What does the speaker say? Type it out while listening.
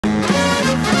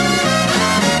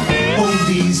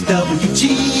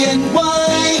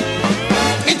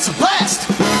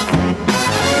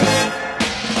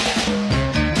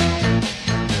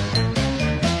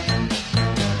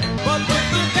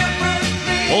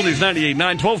Oldies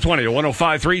 98.9, 1220,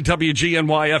 105.3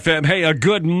 WGNY-FM. Hey, a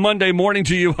good Monday morning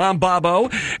to you. I'm Bobo.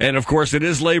 And, of course, it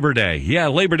is Labor Day. Yeah,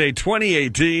 Labor Day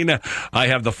 2018. I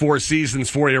have the Four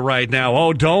Seasons for you right now.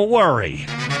 Oh, don't worry.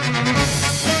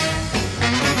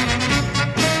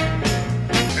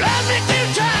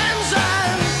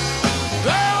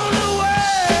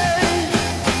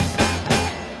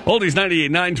 Oldies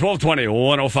 98.9, 1220,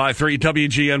 105.3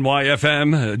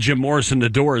 WGNY-FM. Jim Morrison, The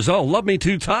Doors. Oh, love me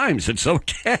two times. It's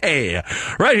okay.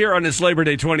 Right here on this Labor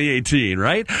Day 2018,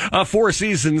 right? Four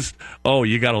Seasons. Oh,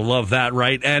 you got to love that,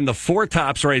 right? And the Four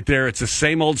Tops right there. It's the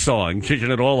same old song.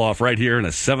 Kicking it all off right here in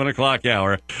a 7 o'clock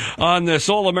hour on this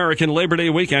All-American Labor Day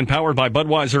weekend powered by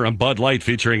Budweiser and Bud Light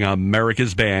featuring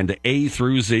America's Band A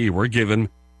through Z. We're giving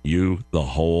you the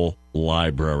whole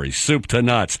library, soup to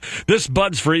nuts. This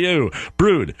Bud's for you.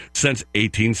 Brewed since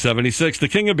 1876. The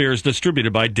King of Beers,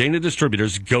 distributed by Dana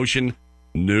Distributors, Goshen,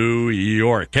 New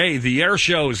York. Hey, the air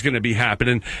show is going to be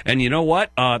happening, and you know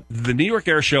what? The New York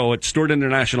Air Show at Stewart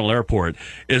International Airport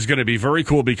is going to be very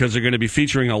cool because they're going to be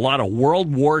featuring a lot of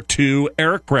World War II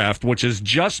aircraft, which has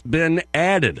just been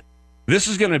added. This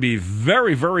is going to be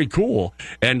very, very cool.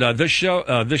 And this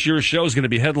year's show is going to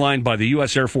be headlined by the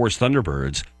U.S. Air Force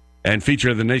Thunderbirds and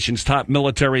feature the nation's top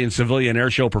military and civilian air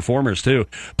show performers, too.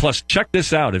 Plus, check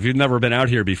this out if you've never been out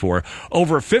here before.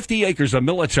 Over 50 acres of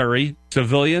military,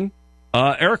 civilian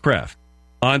aircraft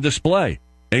on display,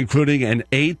 including an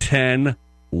A-10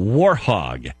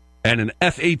 Warthog and an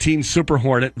F-18 Super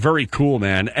Hornet. Very cool,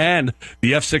 man. And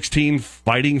the F-16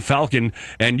 Fighting Falcon.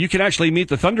 And you can actually meet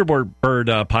the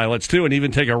Thunderbird pilots, too, and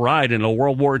even take a ride in a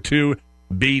World War II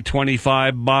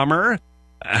B-25 bomber.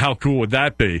 How cool would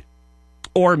that be?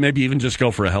 Or maybe even just go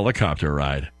for a helicopter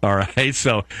ride. All right,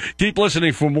 so keep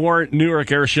listening for more New York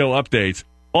Air Show updates,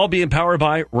 all being powered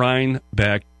by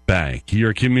Rhinebeck Bank,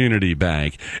 your community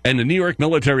bank, and the New York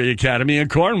Military Academy in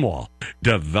Cornwall,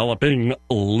 developing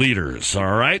leaders.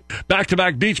 All right,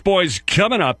 back-to-back Beach Boys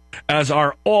coming up as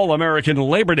our All-American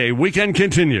Labor Day weekend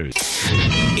continues.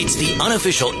 It's the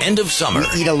unofficial end of summer.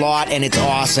 We eat a lot, and it's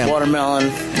awesome.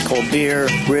 Watermelon, cold beer,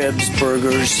 ribs,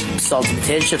 burgers, salted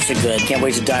potato chips are good. Can't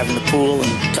wait to dive in the pool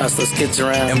and toss those kids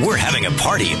around. And we're having a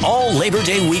party all Labor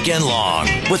Day weekend long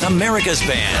with America's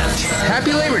Band.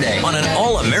 Happy Labor Day. On an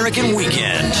all-American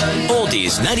weekend.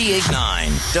 Oldies 98.9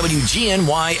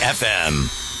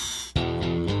 WGNY-FM.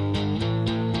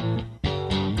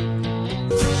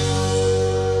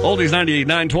 Oldies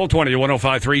 98.9, 1220,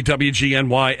 105.3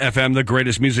 WGNY-FM, the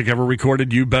greatest music ever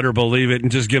recorded. You better believe it.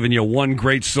 And just giving you one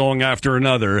great song after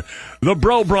another. The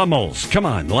Bro Brummels. Come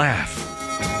on, laugh.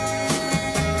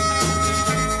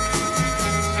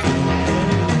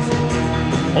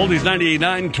 Oldies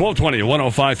 98.9, 1220,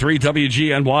 105.3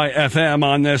 WGNY-FM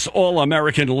on this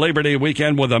All-American Labor Day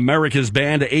weekend with America's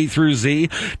Band A through Z,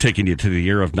 taking you to the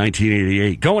year of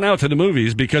 1988. Going out to the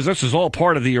movies because this is all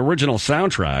part of the original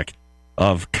soundtrack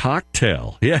of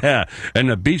Cocktail. Yeah, and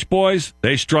the Beach Boys,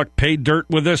 they struck pay dirt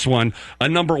with this one. A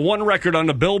 #1 record on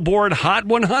the Billboard Hot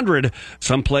 100,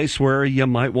 someplace where you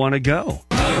might want to go.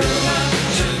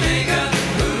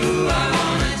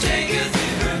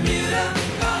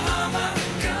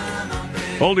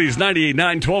 Oldies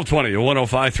 98.9, 1220,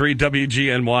 105.3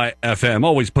 WGNY-FM.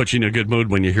 Always puts you in a good mood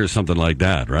when you hear something like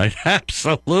that, right?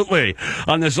 Absolutely.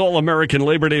 On this All-American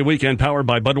Labor Day weekend powered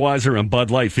by Budweiser and Bud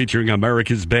Light featuring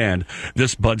America's Band,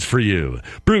 this Bud's for you.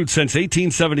 Brewed since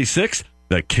 1876,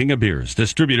 the King of Beers.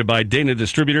 Distributed by Dana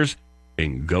Distributors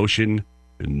in Goshen,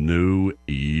 New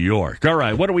York. All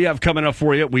right, what do we have coming up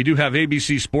for you? We do have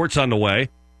ABC Sports on the way.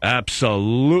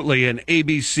 Absolutely, and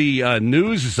ABC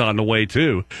News is on the way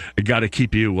too. I got to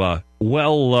keep you what's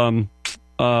the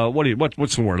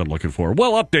word I'm looking for?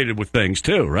 Well updated with things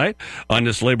too, right? On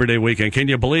this Labor Day weekend, can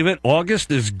you believe it?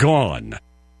 August is gone.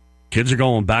 Kids are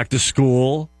going back to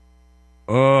school.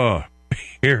 Oh,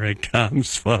 here it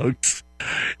comes, folks.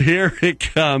 Here it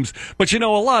comes. But you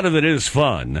know, a lot of it is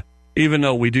fun, even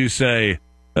though we do say,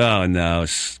 "Oh no,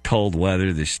 it's cold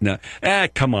weather, the snow."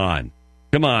 Come on.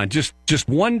 Come on, just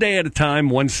one day at a time,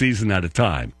 one season at a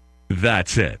time.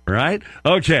 That's it, right?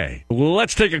 Okay, well,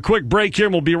 let's take a quick break here,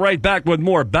 and we'll be right back with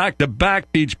more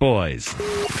back-to-back Beach Boys.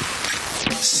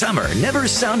 Summer never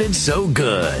sounded so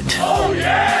good. Oh,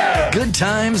 yeah! Good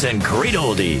times and great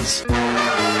oldies.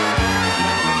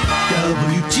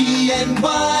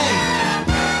 WGNY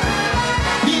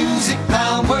Music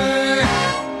Power.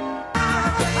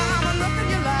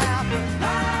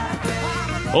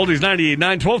 Oldies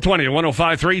 98.9, 1220,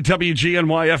 105.3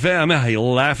 WGNY-FM. Are you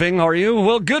laughing, are you?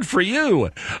 Well, good for you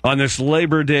on this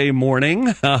Labor Day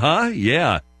morning.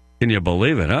 Yeah. Can you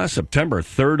believe it, huh? September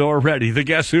 3rd already. The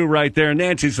Guess Who right there,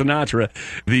 Nancy Sinatra.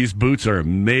 These boots are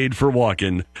made for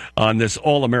walking on this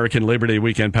All-American Labor Day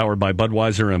weekend powered by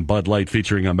Budweiser and Bud Light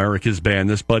featuring America's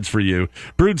Band. This Bud's for you.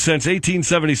 Brewed since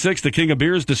 1876, the King of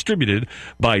Beers, distributed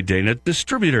by Dana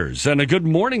Distributors. And a good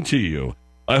morning to you.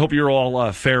 I hope you're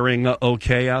all faring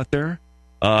okay out there.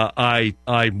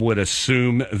 I would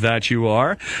assume that you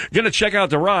are. Going to check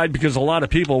out the ride because a lot of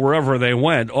people, wherever they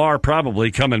went, are probably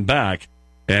coming back.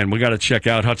 And we got to check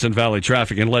out Hudson Valley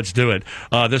traffic, and let's do it.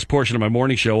 This portion of my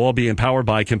morning show all being powered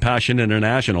by Compassion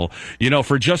International. You know,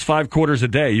 for just $5 a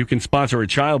day, you can sponsor a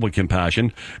child with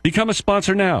Compassion. Become a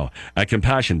sponsor now at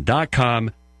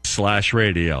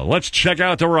compassion.com/radio. Let's check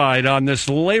out the ride on this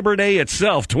Labor Day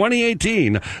itself,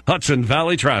 2018 Hudson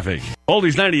Valley traffic.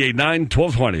 Oldies 98.9,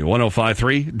 1220,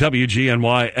 105.3,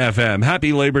 WGNY-FM.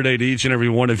 Happy Labor Day to each and every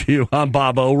one of you. I'm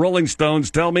Bobo. Rolling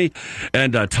Stones, Tell Me,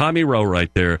 and Tommy Rowe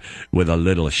right there with a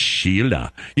little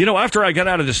Sheila. You know, after I got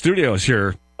out of the studios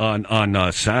here on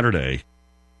Saturday,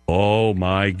 oh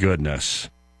my goodness,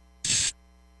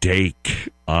 steak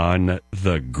on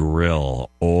the grill.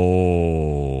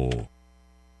 Oh.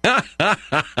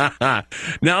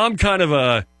 Now, I'm kind of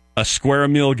a square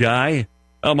meal guy.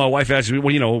 My wife asked me,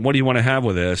 well, you know, what do you want to have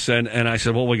with this? And I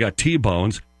said, well, we got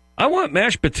T-bones. I want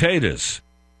mashed potatoes.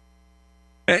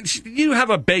 And you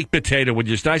have a baked potato with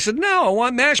your stuff. I said, no, I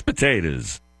want mashed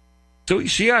potatoes. So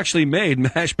she actually made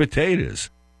mashed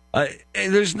potatoes.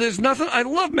 There's nothing. I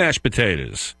love mashed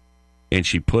potatoes. And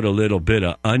she put a little bit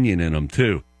of onion in them,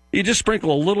 too. You just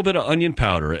sprinkle a little bit of onion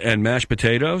powder and mashed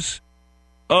potatoes.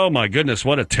 Oh, my goodness,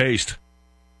 what a taste.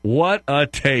 What a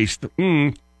taste.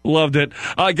 Loved it.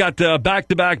 I got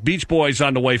back-to-back Beach Boys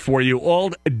on the way for you, all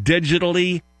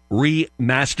digitally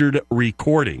remastered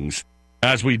recordings,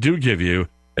 as we do give you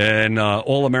an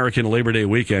All-American Labor Day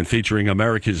weekend featuring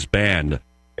America's Band.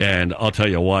 And I'll tell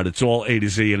you what, it's all A to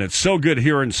Z, and it's so good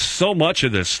hearing so much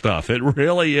of this stuff. It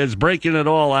really is breaking it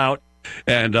all out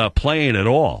and playing it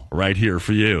all right here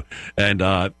for you. And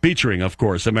featuring, of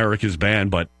course, America's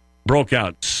Band, but broke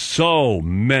out so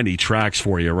many tracks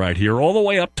for you right here, all the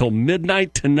way up till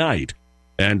midnight tonight.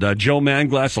 And Joe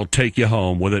Manglass will take you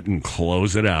home with it and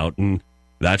close it out. And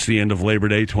that's the end of Labor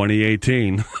Day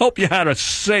 2018. Hope you had a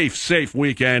safe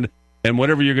weekend. And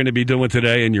whatever you're going to be doing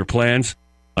today and your plans,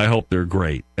 I hope they're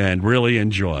great. And really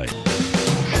enjoy.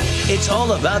 It's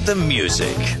all about the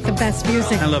music. The best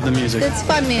music. I love the music. It's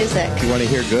fun music. You want to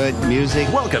hear good music?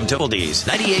 Welcome to Oldies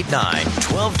 98.9,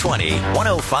 1220,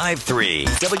 105.3,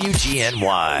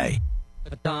 WGNY.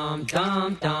 Dum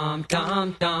dum dum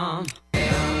dum dum.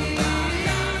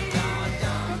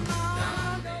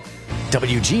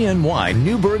 WGNY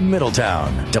Newburgh,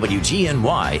 Middletown.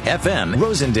 WGNY-FM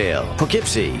Rosendale,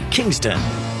 Poughkeepsie, Kingston.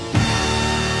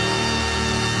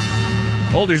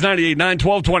 Oldies 98.9,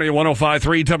 1220,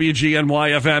 105.3,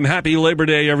 WGNY-FM. Happy Labor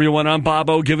Day, everyone. I'm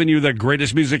Bobo, giving you the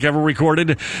greatest music ever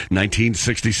recorded.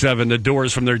 1967, The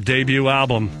Doors from their debut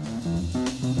album.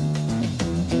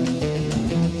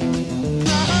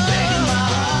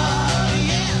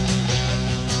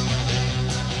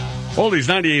 Oldies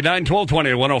 98.9, 1220,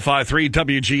 105.3,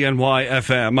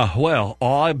 WGNY-FM. Well,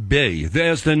 B.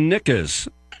 There's the Knickers.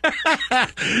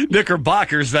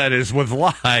 Knickerbockers, that is, with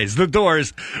lies. The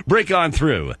Doors break on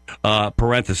through,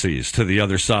 parentheses, to the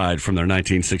other side from their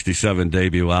 1967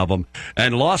 debut album.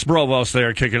 And Los Brovos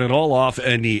there kicking it all off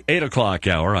in the 8 o'clock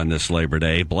hour on this Labor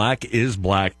Day. Black is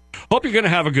Black. Hope you're going to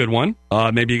have a good one.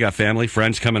 Maybe you got family,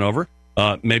 friends coming over.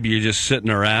 Maybe you're just sitting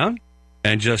around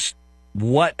and just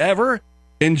whatever.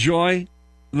 Enjoy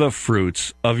the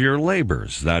fruits of your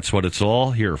labors. That's what it's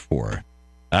all here for.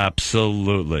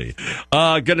 Absolutely.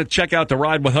 Going to check out the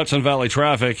ride with Hudson Valley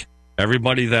traffic.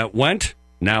 Everybody that went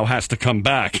now has to come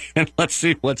back. And let's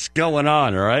see what's going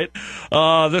on, all right?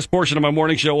 This portion of my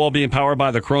morning show all being powered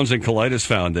by the Crohn's and Colitis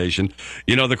Foundation.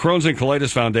 You know, the Crohn's and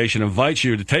Colitis Foundation invites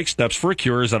you to take steps for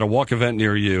cures at a walk event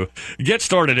near you. Get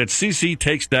started at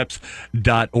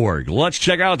cctakesteps.org. Let's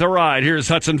check out the ride. Here's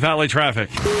Hudson Valley traffic.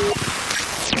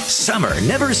 Summer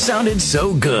never sounded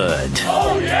so good.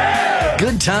 Oh, yeah!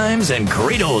 Good times and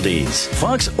great oldies.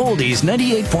 Fox Oldies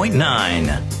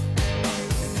 98.9.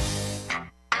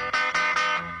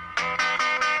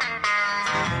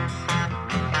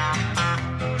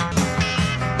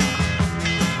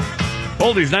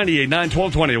 Oldies 98.9,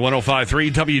 1220,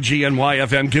 105.3,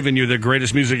 WGNY-FM, giving you the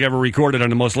greatest music ever recorded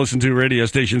on the most listened to radio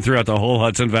station throughout the whole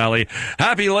Hudson Valley.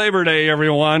 Happy Labor Day,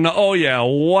 everyone. Oh, yeah,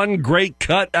 one great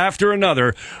cut after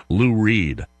another. Lou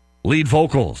Reed. Lead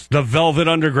vocals, The Velvet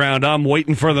Underground, I'm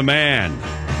Waiting for the Man.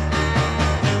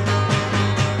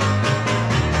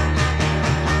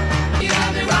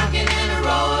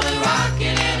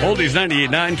 Oldies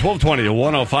 98.9, 1220,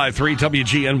 105.3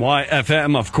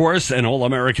 WGNY-FM, of course, an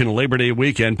all-American Labor Day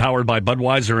weekend powered by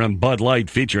Budweiser and Bud Light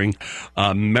featuring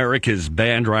America's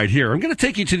Band right here. I'm going to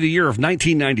take you to the year of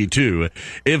 1992.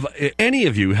 If any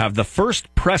of you have the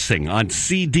first pressing on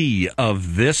CD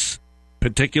of this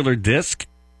particular disc,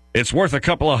 it's worth a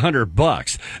couple of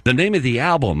 $100. The name of the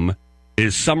album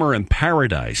is Summer in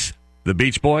Paradise. The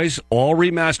Beach Boys, all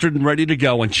remastered and ready to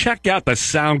go. And check out the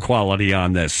sound quality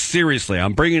on this. Seriously,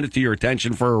 I'm bringing it to your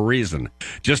attention for a reason.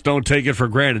 Just don't take it for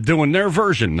granted. Doing their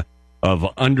version of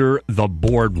Under the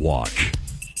Boardwalk.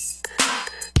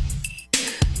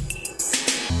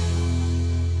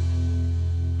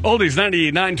 Oldies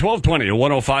 98.9, 1220,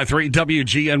 105.3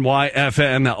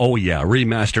 WGNY-FM. Oh, yeah,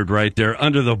 remastered right there.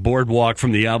 Under the Boardwalk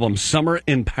from the album Summer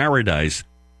in Paradise.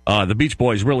 The Beach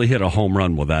Boys really hit a home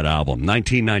run with that album.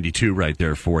 1992 right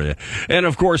there for you. And,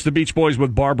 of course, the Beach Boys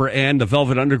with Barbara Ann, the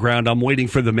Velvet Underground, I'm Waiting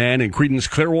for the Man, and Creedence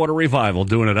Clearwater Revival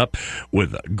doing it up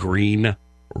with Green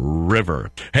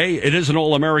River. Hey, it is an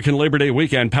all-American Labor Day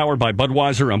weekend powered by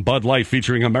Budweiser and Bud Light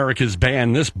featuring America's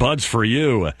Band. This Bud's for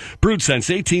you. Brewed since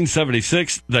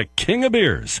 1876, the King of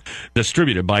Beers.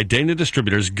 Distributed by Dana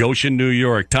Distributors, Goshen, New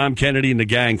York. Tom Kennedy and the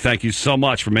gang, thank you so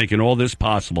much for making all this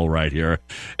possible right here.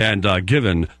 And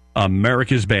giving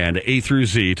America's Band, A through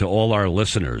Z, to all our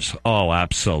listeners. Oh,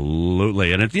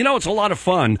 absolutely. And, it's a lot of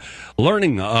fun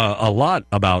learning a lot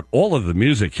about all of the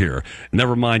music here,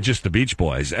 never mind just the Beach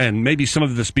Boys. And maybe some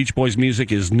of this Beach Boys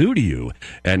music is new to you,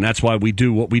 and that's why we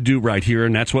do what we do right here,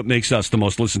 and that's what makes us the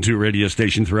most listened to radio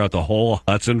station throughout the whole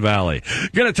Hudson Valley.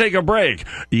 Gonna take a break.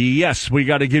 Yes, we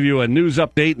got to give you a news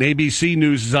update, and ABC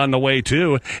News is on the way,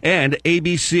 too, and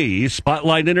ABC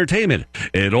Spotlight Entertainment.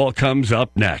 It all comes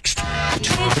up next.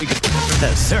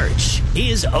 The search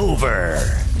is over.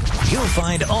 You'll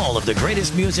find all of the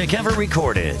greatest music ever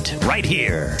recorded right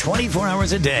here, 24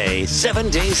 hours a day, 7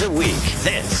 days a week.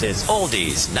 This is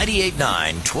Oldies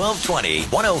 98.9, 1220,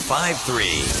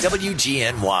 105.3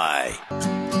 WGNY.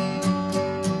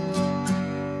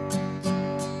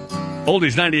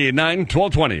 Oldies 98.9,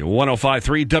 1220,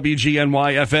 105.3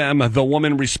 WGNY-FM. The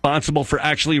woman responsible for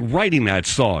actually writing that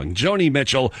song, Joni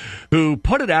Mitchell, who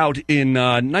put it out in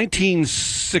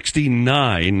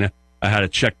 1969. I had to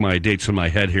check my dates in my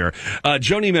head here.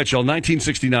 Joni Mitchell,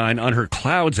 1969, on her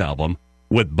Clouds album,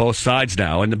 with Both Sides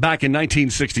Now. And back in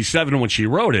 1967, when she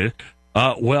wrote it,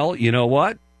 well, you know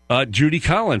what? Judy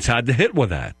Collins had the hit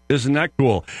with that. Isn't that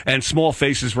cool? And Small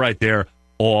Faces right there,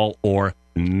 All or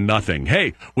Nothing.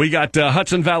 Hey, we got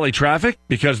Hudson Valley traffic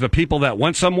because the people that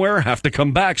went somewhere have to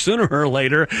come back sooner or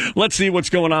later. Let's see what's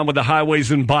going on with the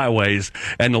highways and byways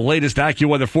and the latest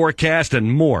AccuWeather forecast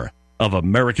and more of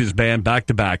America's Band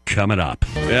back-to-back coming up.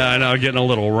 Yeah, I know, getting a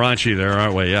little raunchy there,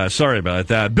 aren't we? Yeah, sorry about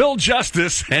that. Bill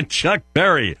Justice and Chuck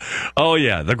Berry. Oh,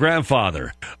 yeah, the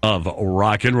grandfather of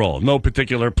rock and roll. No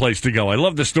particular place to go. I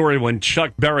love the story when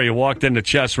Chuck Berry walked into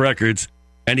Chess Records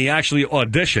and he actually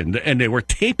auditioned, and they were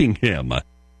taping him.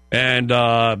 And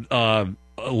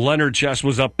Leonard Chess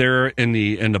was up there in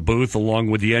the booth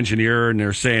along with the engineer, and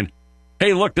they're saying,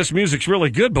 hey, look, this music's really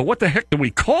good, but what the heck do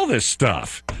we call this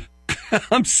stuff?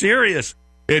 I'm serious.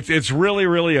 It's really,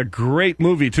 really a great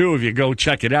movie, too, if you go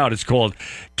check it out. It's called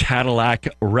Cadillac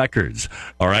Records.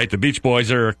 All right, the Beach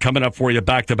Boys are coming up for you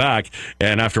back-to-back.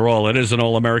 And after all, it is an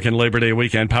all-American Labor Day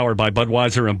weekend powered by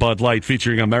Budweiser and Bud Light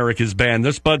featuring America's Band.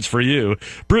 This Bud's for you.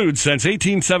 Brewed since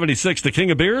 1876, the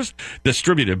King of Beers.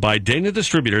 Distributed by Dana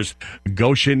Distributors,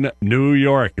 Goshen, New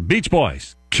York. Beach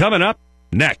Boys coming up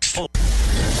next. Round,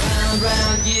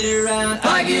 round, get around,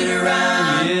 I get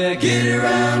around, yeah, get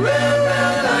around, round,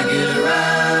 round, I get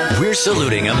around. We're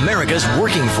saluting America's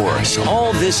working force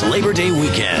all this Labor Day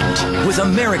weekend with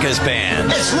America's Band.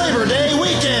 It's Labor Day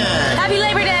weekend. Happy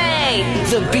Labor Day!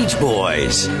 The Beach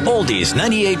Boys. Oldies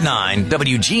 98.9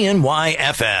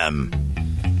 WGNY-FM.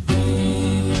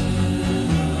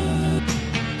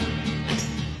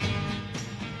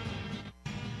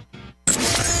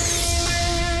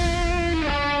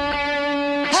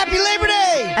 Happy Labor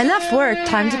Day! Enough work,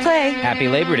 time to play. Happy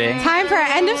Labor Day. Time for our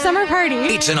end of summer party.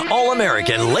 It's an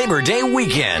all-American Labor Day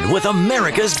weekend with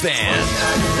America's Band.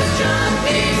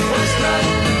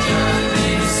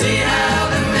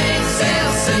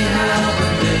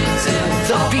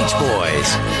 The Beach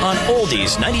Boys on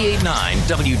Oldies 98.9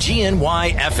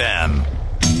 WGNY-FM.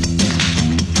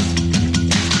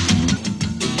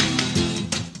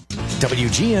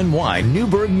 WGNY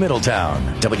Newburgh, Middletown.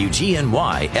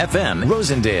 WGNY-FM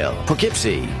Rosendale,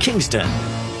 Poughkeepsie, Kingston.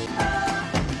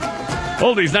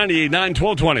 Oldies 98.9,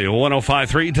 1220,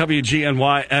 105.3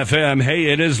 WGNY-FM.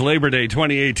 Hey, it is Labor Day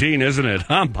 2018, isn't it?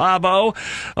 I'm Pablo.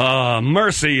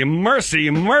 Mercy, mercy,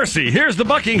 mercy. Here's the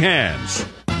Buckinghams.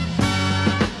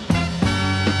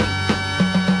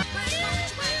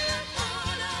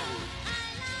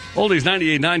 Oldies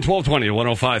 98.9, 1220,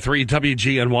 105.3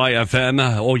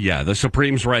 WGNY-FM. Oh, yeah, the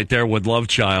Supremes right there with Love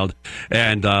Child,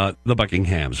 and the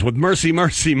Buckinghams with Mercy,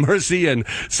 Mercy, Mercy, and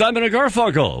Simon and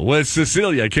Garfunkel with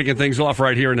Cecilia kicking things off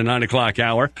right here in the 9 o'clock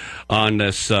hour on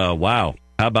this, wow,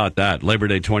 how about that? Labor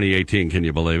Day 2018, can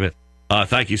you believe it?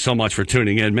 Thank you so much for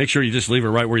tuning in. Make sure you just leave it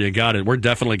right where you got it. We're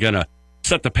definitely going to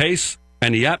set the pace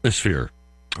and the atmosphere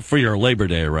for your Labor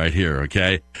Day right here,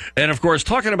 okay? And, of course,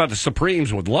 talking about the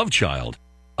Supremes with Love Child,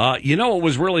 you know, it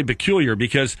was really peculiar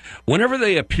because whenever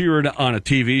they appeared on a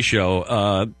TV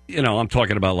show, you know, I'm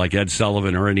talking about like Ed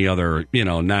Sullivan or any other, you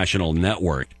know, national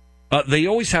network, they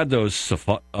always had those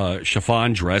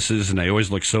chiffon dresses and they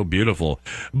always looked so beautiful.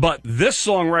 But this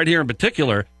song right here in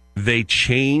particular, they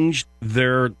changed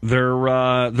their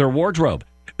wardrobe.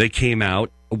 They came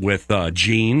out with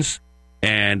jeans,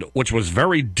 and which was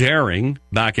very daring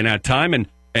back in that time, and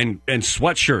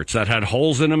sweatshirts that had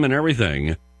holes in them and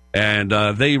everything. And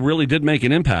they really did make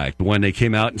an impact when they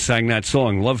came out and sang that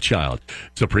song, Love Child.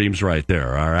 Supremes right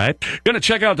there, all right? Going to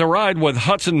check out the ride with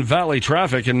Hudson Valley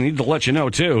Traffic, and need to let you know,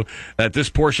 too, that this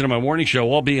portion of my morning show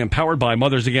will be empowered by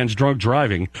Mothers Against Drunk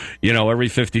Driving. You know, every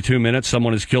 52 minutes,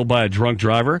 someone is killed by a drunk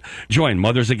driver. Join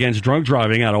Mothers Against Drunk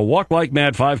Driving at a Walk Like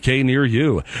Mad 5K near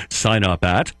you. Sign up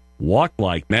at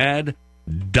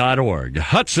walklikemad.org.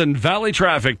 Hudson Valley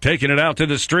Traffic, taking it out to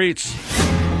the streets.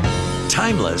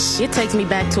 Timeless. It takes me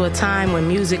back to a time when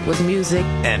music was music.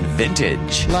 And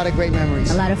vintage. A lot of great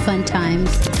memories. A lot of fun times.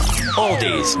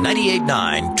 Oldies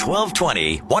 98.9,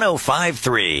 1220,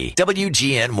 105.3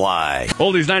 WGNY.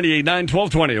 Oldies 98.9,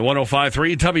 1220,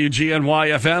 105.3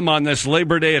 WGNY-FM on this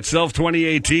Labor Day itself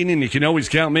 2018. And you can always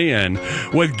count me in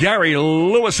with Gary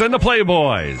Lewis and the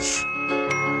Playboys.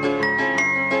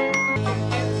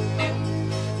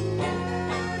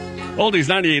 Oldies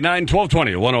 98.9,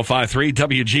 1220, 105.3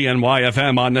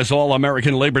 WGNY-FM on this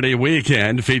All-American Labor Day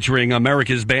weekend featuring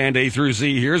America's Band A through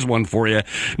Z. Here's one for you.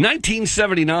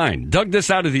 1979. Dug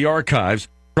this out of the archives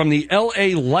from the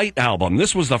L.A. Light album.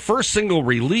 This was the first single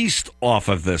released off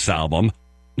of this album.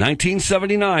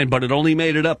 1979, but it only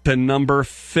made it up to number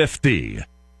 50.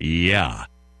 Yeah.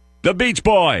 The Beach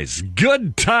Boys,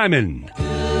 Good Timin'.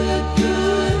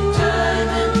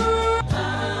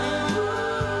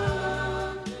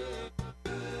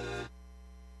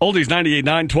 Oldies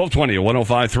 98.9, 1220,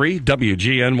 105.3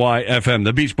 WGNY-FM.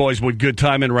 The Beach Boys with Good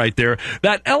Timin' right there.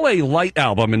 That L.A. Light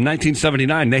album in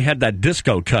 1979, they had that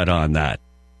disco cut on that.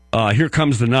 Here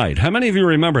Comes the Night. How many of you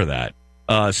remember that?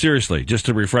 Seriously, just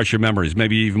to refresh your memories.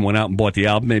 Maybe you even went out and bought the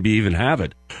album, maybe even have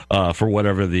it for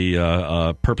whatever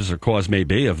the purpose or cause may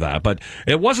be of that. But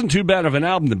it wasn't too bad of an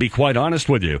album, to be quite honest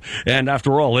with you. And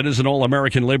after all, it is an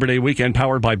All-American Labor Day weekend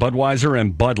powered by Budweiser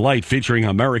and Bud Light featuring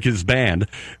America's Band.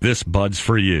 This Bud's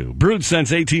for you. Brewed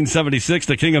since 1876,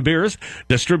 the King of Beers,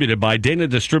 distributed by Dana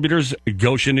Distributors,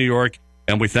 Goshen, New York.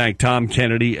 And we thank Tom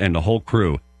Kennedy and the whole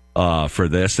crew for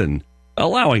this and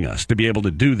allowing us to be able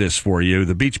to do this for you.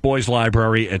 The Beach Boys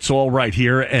Library, it's all right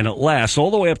here, and it lasts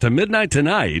all the way up to midnight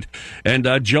tonight. And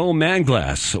Joe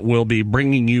Manglass will be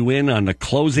bringing you in on the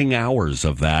closing hours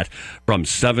of that from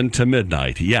 7 to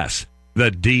midnight. Yes, the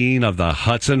Dean of the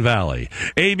Hudson Valley.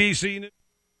 ABC News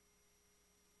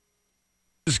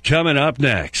is coming up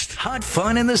next. Hot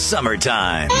fun in the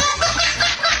summertime.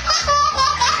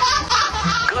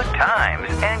 Good times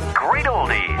and great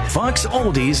oldies. Fox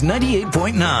Oldies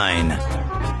 98.9.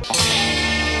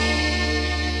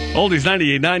 Oldies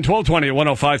 98.9, 1220,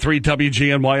 105.3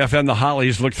 WGNY-FM. The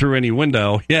Hollies, look through any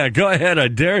window. Yeah, go ahead, I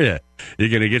dare you. You're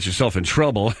going to get yourself in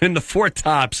trouble. And the Four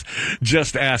Tops,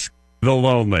 just ask the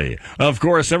lonely. Of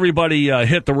course, everybody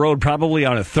hit the road probably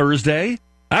on a Thursday.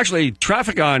 Actually,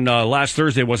 traffic on last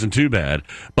Thursday wasn't too bad.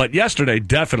 But yesterday,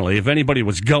 definitely, if anybody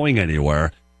was going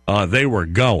anywhere, they were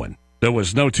going. There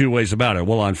was no two ways about it.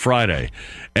 Well, on Friday.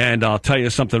 And I'll tell you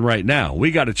something right now.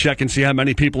 We got to check and see how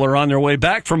many people are on their way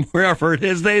back from wherever it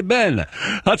is they've been.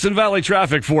 Hudson Valley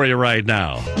traffic for you right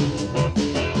now.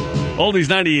 Oldies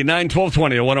 98.9,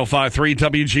 1220, 105.3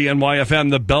 WGNY-FM.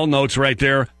 The bell notes right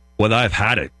there with I've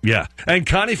Had It. Yeah. And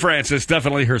Connie Francis,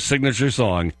 definitely her signature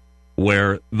song,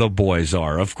 Where the Boys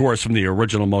Are. Of course, from the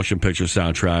original motion picture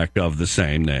soundtrack of the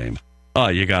same name. Oh,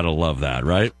 you got to love that,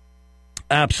 right?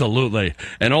 Absolutely.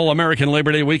 An All-American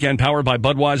Labor Day weekend powered by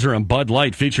Budweiser and Bud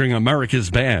Light featuring America's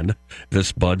Band.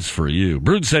 This Bud's for you.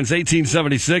 Brewed since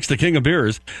 1876, the King of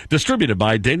Beers, distributed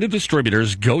by Dana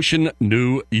Distributors, Goshen,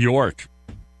 New York.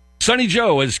 Sonny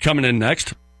Joe is coming in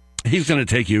next. He's going to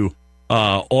take you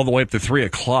all the way up to 3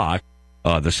 o'clock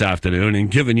this afternoon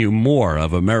and giving you more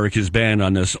of America's Band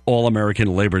on this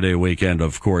All-American Labor Day weekend,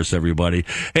 of course, everybody.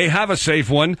 Hey, have a safe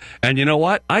one. And you know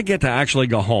what? I get to actually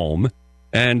go home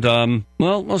And,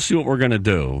 well, we'll see what we're going to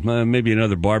do. Maybe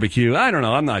another barbecue. I don't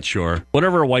know. I'm not sure.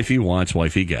 Whatever a wifey wants,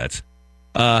 wifey gets.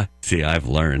 See, I've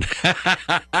learned.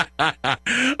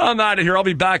 I'm out of here. I'll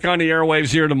be back on the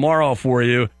airwaves here tomorrow for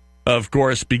you. Of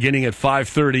course, beginning at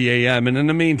 5:30 a.m. And in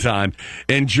the meantime,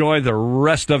 enjoy the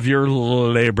rest of your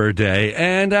Labor Day.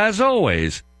 And as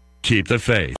always, keep the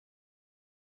faith.